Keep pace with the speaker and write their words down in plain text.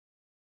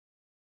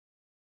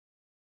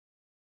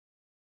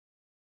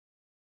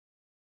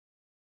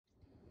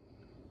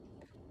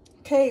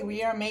Okay,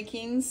 we are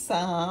making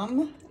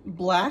some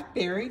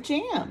blackberry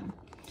jam.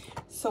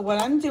 So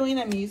what I'm doing,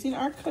 I'm using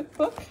our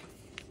cookbook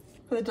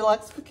for the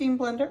Deluxe cooking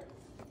blender.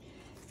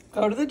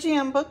 Go to the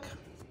jam book,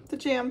 the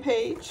jam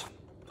page,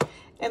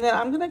 and then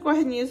I'm gonna go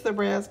ahead and use the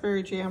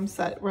raspberry jam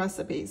set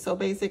recipe. So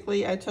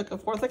basically I took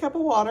 1/4 cup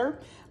of water.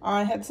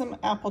 I had some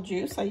apple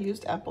juice. I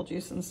used apple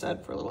juice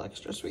instead for a little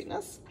extra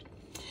sweetness.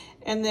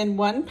 And then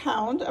 1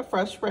 pound of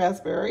fresh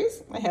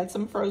raspberries. I had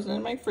some frozen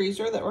in my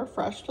freezer that were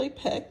freshly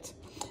picked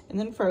and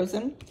then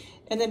frozen.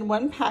 And then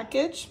 1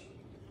 package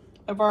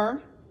of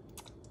our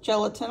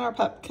gelatin, our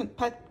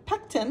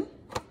pectin.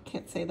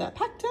 Can't say that,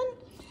 pectin.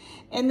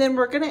 And then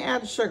we're gonna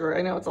add sugar.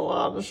 I know it's a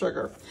lot of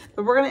sugar,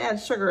 but we're gonna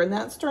add sugar, and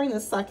that's during the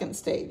second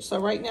stage. So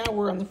right now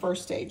we're on the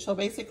first stage. So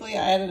basically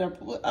I added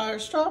our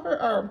strawberry,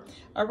 our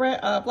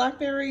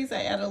blackberries,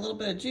 I added a little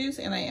bit of juice,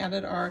 and I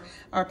added our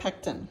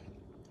pectin.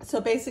 So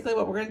basically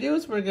what we're gonna do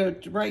is we're gonna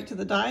go right to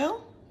the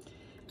dial,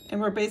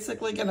 and we're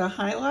basically gonna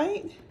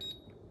highlight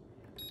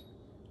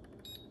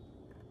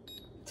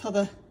till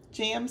the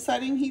jam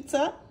setting heats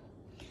up.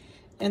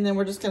 And then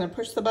we're just gonna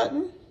push the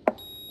button.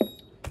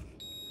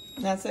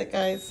 And that's it,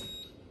 guys.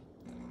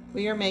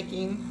 We are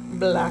making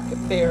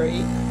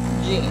blackberry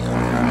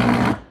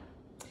jam.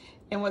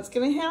 And what's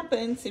gonna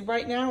happen, see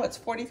right now it's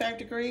 45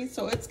 degrees,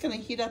 so it's gonna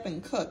heat up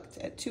and cook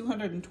at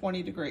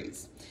 220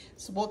 degrees.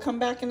 So we'll come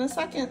back in a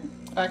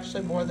second,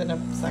 actually more than a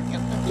second,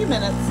 a few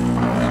minutes,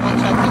 and we'll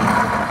check it.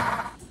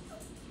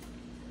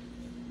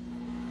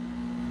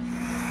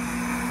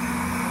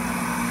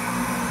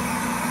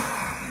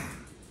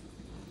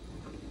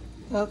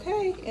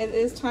 Okay, it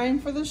is time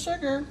for the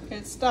sugar.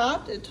 It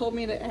stopped, it told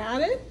me to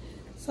add it.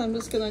 So I'm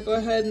just gonna go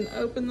ahead and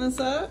open this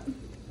up.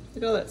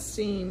 Look at all that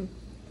steam.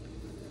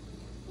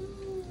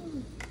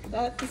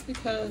 That is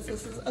because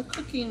this is a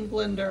cooking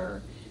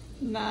blender,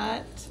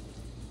 not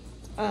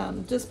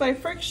just by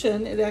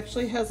friction, it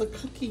actually has a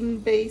cooking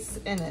base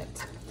in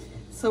it.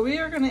 So we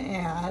are gonna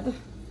add,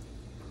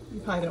 you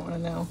probably don't wanna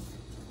know,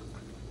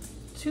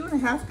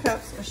 2.5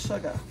 cups of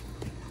sugar.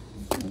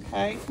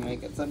 Okay, let me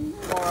get some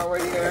more over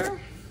here.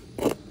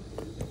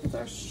 With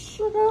our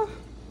sugar,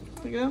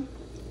 there we go.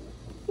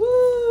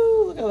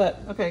 Woo, look at that.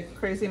 Okay,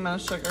 crazy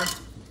amount of sugar.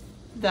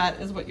 That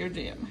is what your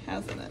jam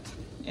has in it.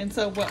 And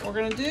so what we're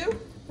gonna do,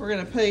 we're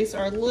gonna place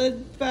our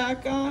lid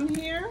back on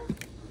here.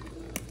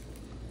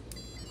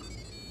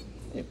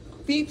 It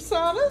beeps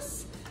on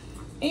us.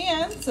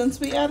 And since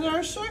we added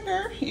our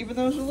sugar, even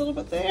though there's a little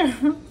bit there,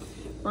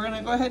 we're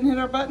gonna go ahead and hit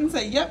our button and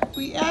say, yep,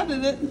 we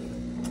added it.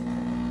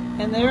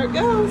 And there it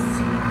goes.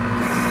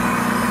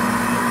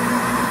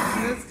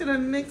 And it's gonna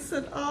mix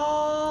it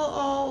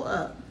all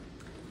up.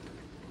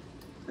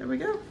 There we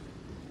go.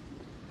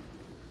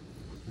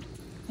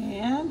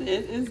 And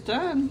it is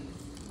done.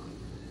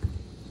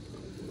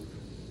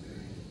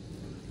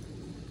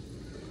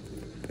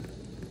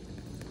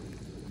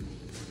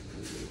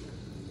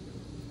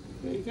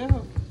 There you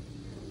go.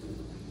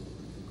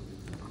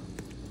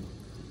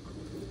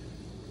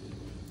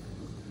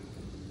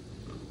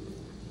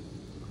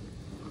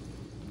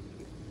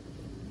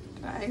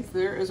 Guys,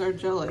 there is our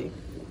jelly.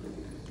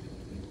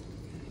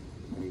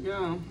 There you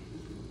go.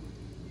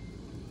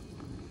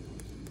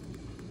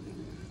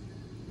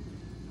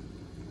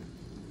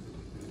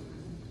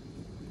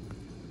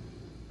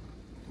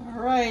 All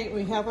right,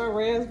 we have our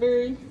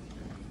raspberry.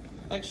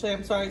 Actually,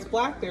 I'm sorry, it's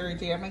blackberry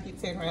jam. I keep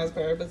saying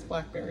raspberry, but it's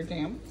blackberry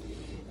jam.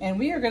 And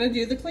we are gonna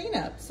do the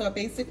cleanup. So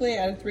basically I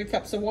added 3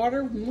 cups of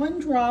water, 1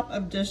 drop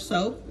of dish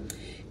soap.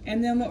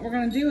 And then what we're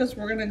gonna do is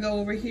we're gonna go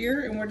over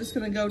here and we're just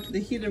gonna go to the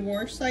heated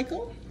wash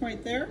cycle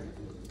right there.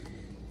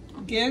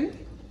 Again,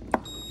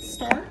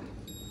 start.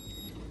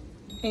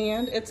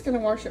 And it's gonna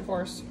wash it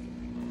for us.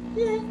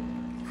 Yay.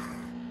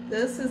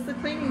 This is the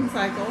cleaning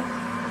cycle.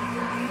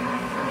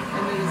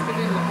 And it is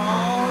getting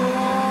all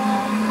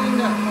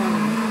cleaned up for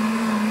me.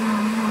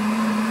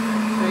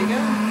 There you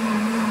go.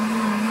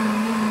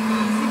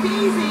 Easy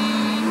peasy.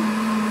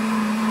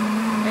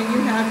 And you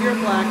have your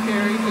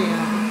blackberry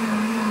jam.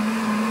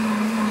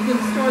 You can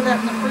store that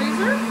in the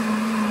freezer,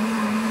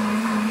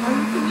 or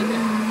you can eat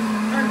it.